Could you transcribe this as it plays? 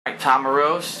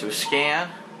Tomaros to a scan.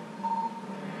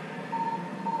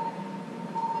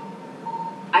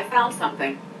 I found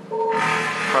something.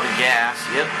 Probably gas,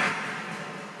 yep.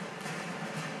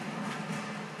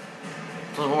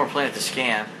 There's only one more planet to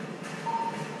scan.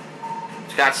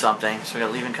 It's got something, so we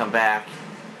gotta leave and come back.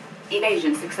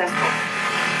 Evasion successful.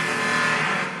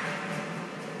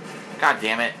 God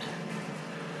damn it.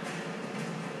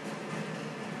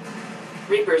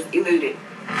 Reapers eluded.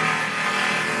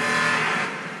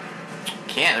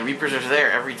 Can't, the Reapers are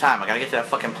there every time. I gotta get to that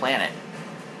fucking planet.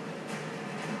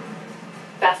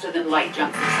 Faster than light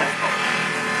jump successful.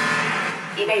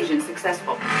 Evasion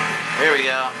successful. There we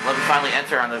go. Let me finally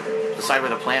enter on the side where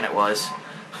the planet was.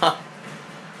 Huh.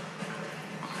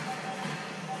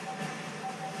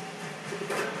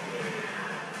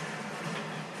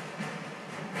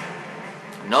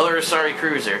 Another Asari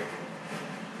cruiser.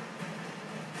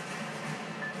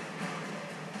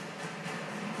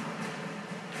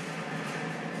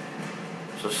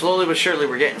 So slowly but surely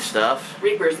we're getting stuff.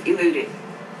 Reapers eluded.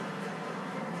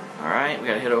 Alright, we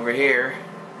gotta head over here.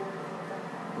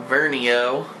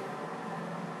 Vernio.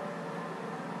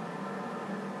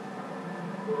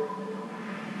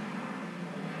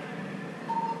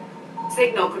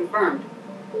 Signal confirmed.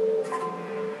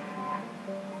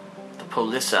 The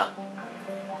Polissa.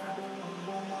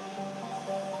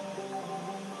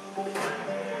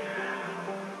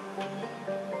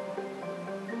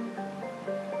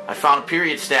 I found a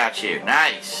period statue.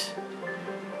 Nice.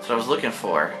 That's what I was looking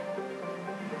for.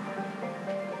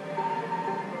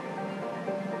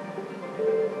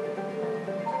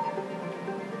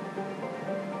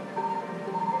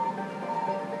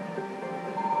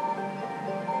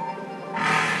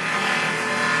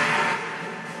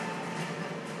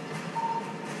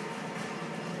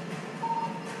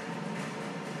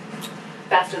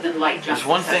 Faster than light jump. There's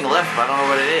one thing left, but I don't know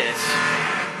what it is.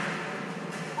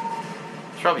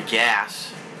 It's probably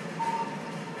gas.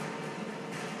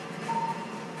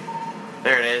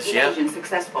 There it is, yep. Evasion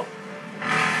successful.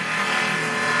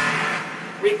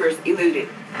 Reapers eluded.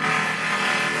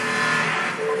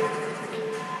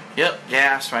 Yep,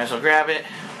 gas. Might as well grab it.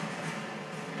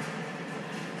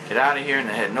 Get out of here and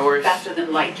then head north. Faster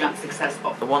than light jump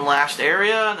successful. The one last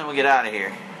area, and then we'll get out of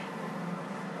here.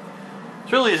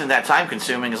 It really isn't that time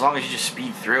consuming as long as you just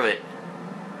speed through it.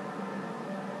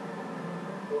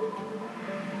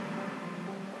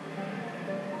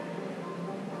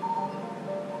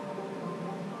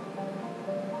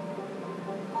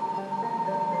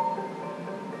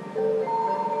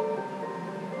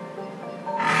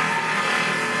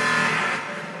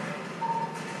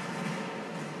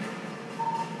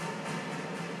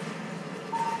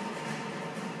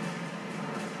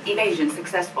 Evasion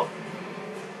successful.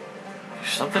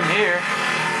 There's something here.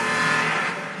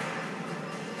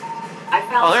 I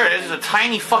found. Oh, there it is. There's a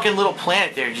tiny fucking little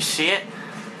planet there. Did you see it?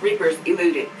 Reapers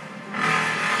eluded.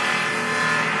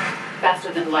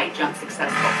 Faster than light jump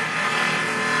successful.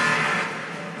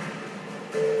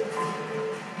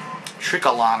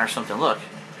 Tricholon or something. Look.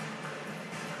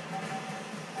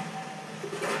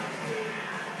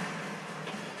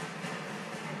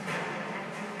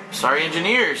 Sorry,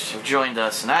 engineers have joined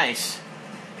us. Nice.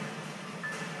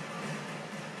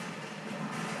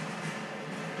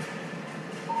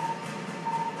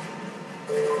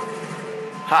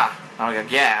 Ha! Now I got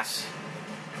gas.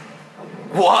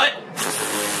 What?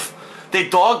 They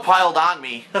dogpiled on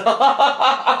me.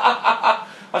 I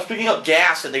was picking up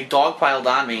gas and they dogpiled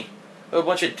on me. They're a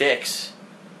bunch of dicks.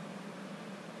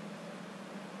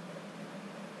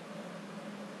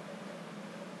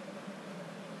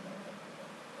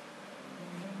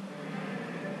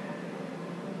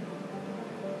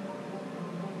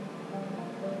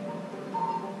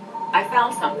 I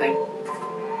found something.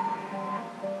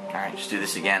 Alright, just do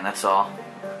this again, that's all.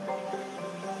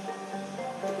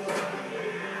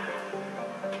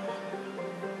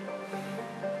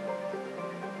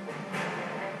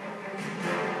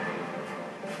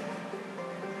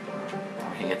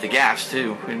 We can get the gas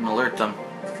too, we didn't alert them.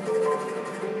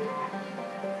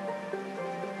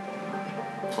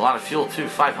 It's a lot of fuel too,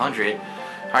 500.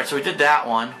 Alright, so we did that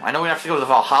one. I know we have to go to the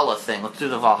Valhalla thing. Let's do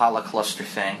the Valhalla cluster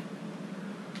thing.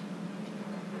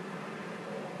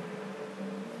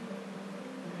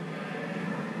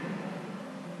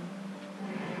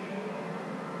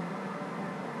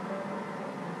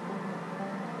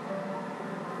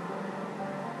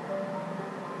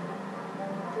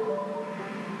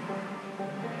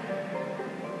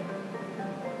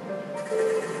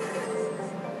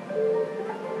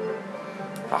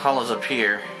 Valhalla's up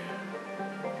here.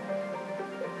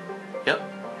 Yep.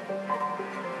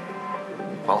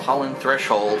 Valhallan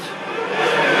threshold.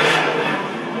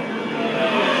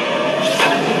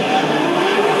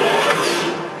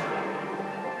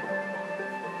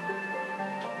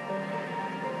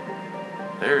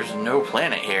 no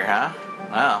planet here, huh?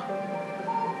 Wow.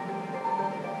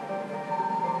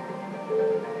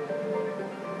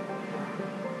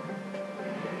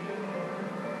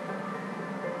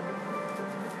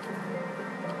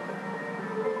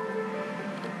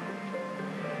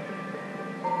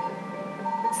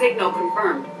 Signal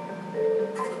confirmed. I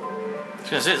was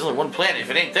gonna say there's only one planet. If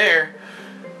it ain't there,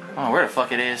 I don't know where the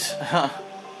fuck it is.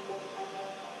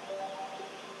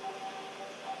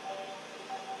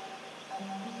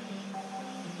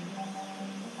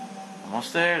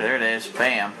 Almost there. There it is.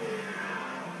 Bam.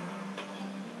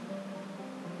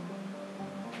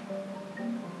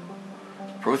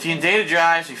 Protein data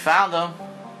drives. We found them.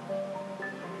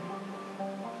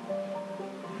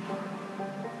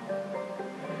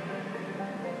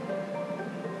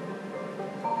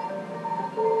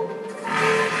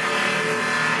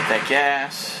 That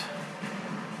gas.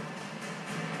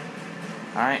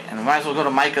 Alright, and we might as well go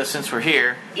to Micah since we're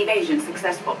here. Evasion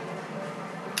successful.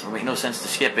 It would make no sense to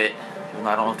skip it, even though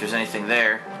I don't know if there's anything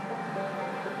there.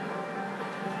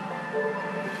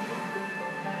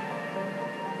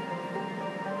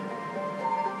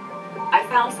 I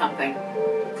found something.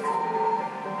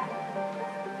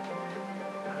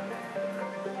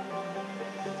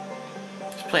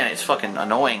 This planet is fucking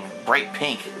annoying, bright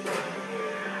pink.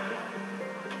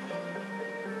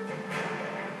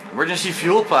 Emergency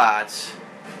fuel pods.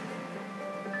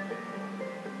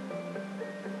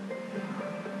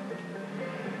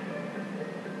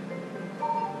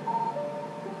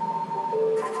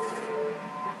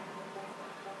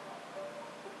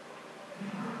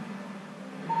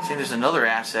 See, there's another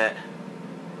asset.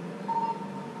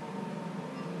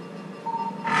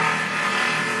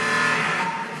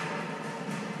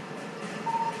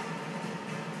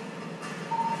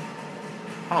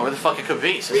 I don't know where the fuck it could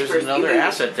be, since there's another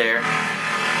asset there.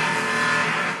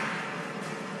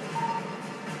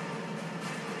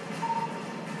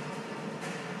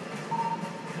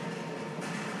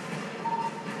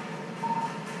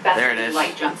 There it is.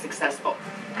 Light jump successful.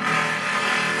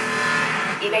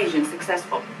 Evasion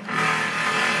successful.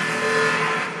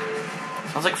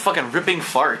 Sounds like fucking ripping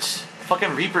farts.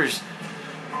 Fucking Reapers.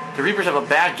 The Reapers have a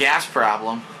bad gas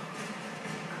problem.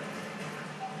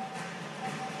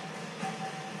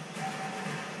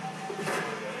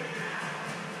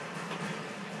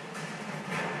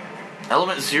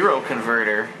 Element Zero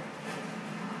converter.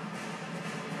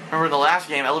 Remember in the last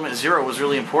game, Element Zero was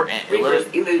really important. It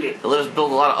let us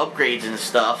build a lot of upgrades and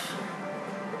stuff.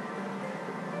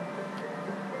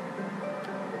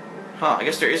 Huh, I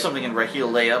guess there is something in Raheel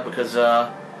Leia because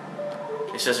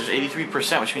it says there's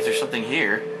 83%, which means there's something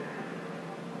here.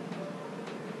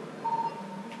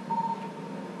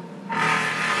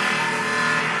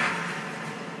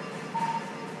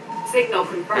 Signal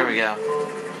confirmed. There we go.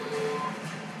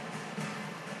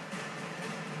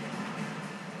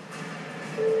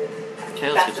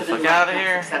 Okay, let's get the fuck out of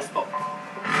here. Successful.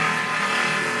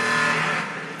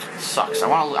 Sucks. I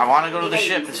want to go to the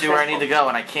ship and see where I need to go,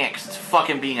 and I can't because it's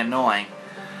fucking being annoying.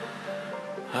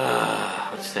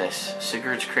 What's this?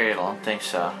 Sigurd's Cradle. I don't think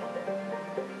so.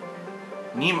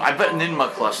 I bet Ninma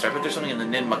Cluster. I bet there's something in the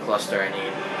Ninma Cluster I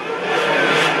need.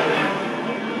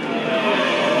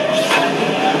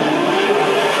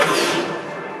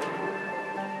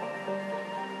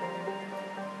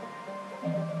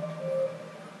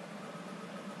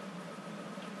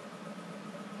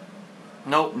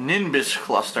 Nope, Nimbus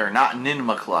Cluster, not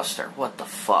Ninma Cluster. What the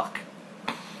fuck?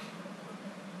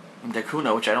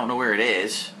 Dakuna, which I don't know where it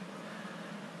is.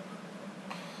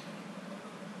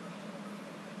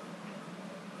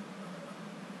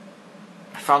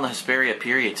 I found the Hesperia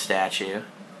period statue.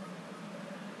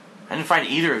 I didn't find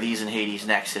either of these in Hades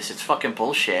Nexus. It's fucking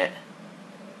bullshit.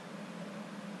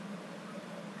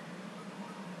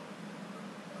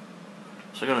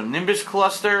 So I go to Nimbus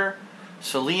Cluster,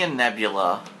 Selian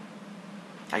Nebula.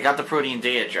 I got the protein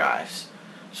data drives.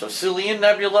 So Selian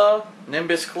Nebula,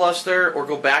 Nimbus Cluster, or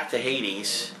go back to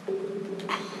Hades.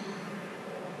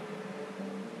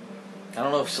 I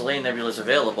don't know if Selian Nebula is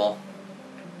available.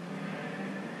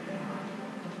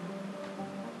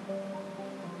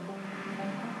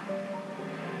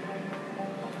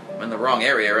 I'm in the wrong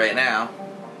area right now.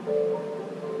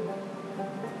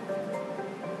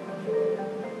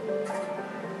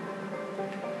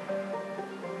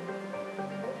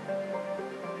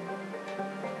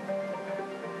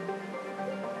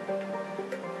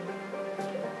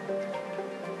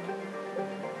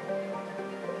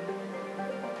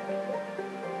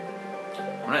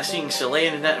 I'm not seeing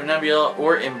Selian Nebula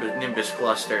or Nimbus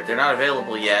Cluster. They're not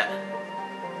available yet.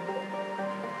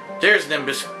 There's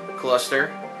Nimbus Cluster.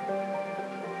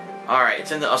 Alright,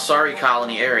 it's in the Asari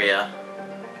colony area.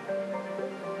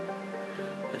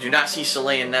 do not see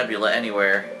Soleil and Nebula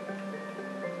anywhere.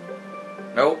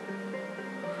 Nope.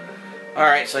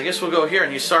 Alright, so I guess we'll go here,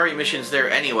 and Yusari mission's there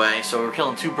anyway, so we're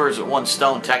killing 2 birds with 1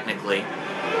 stone, technically.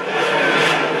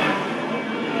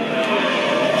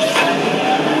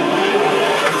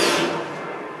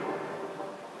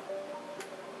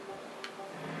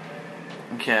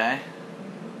 Okay.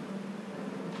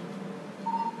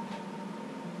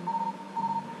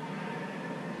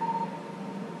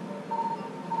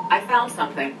 I found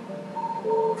something.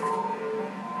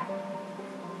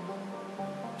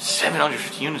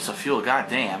 750 units of fuel,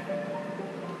 goddamn.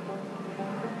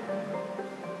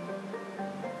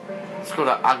 Let's go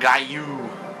to Agayu.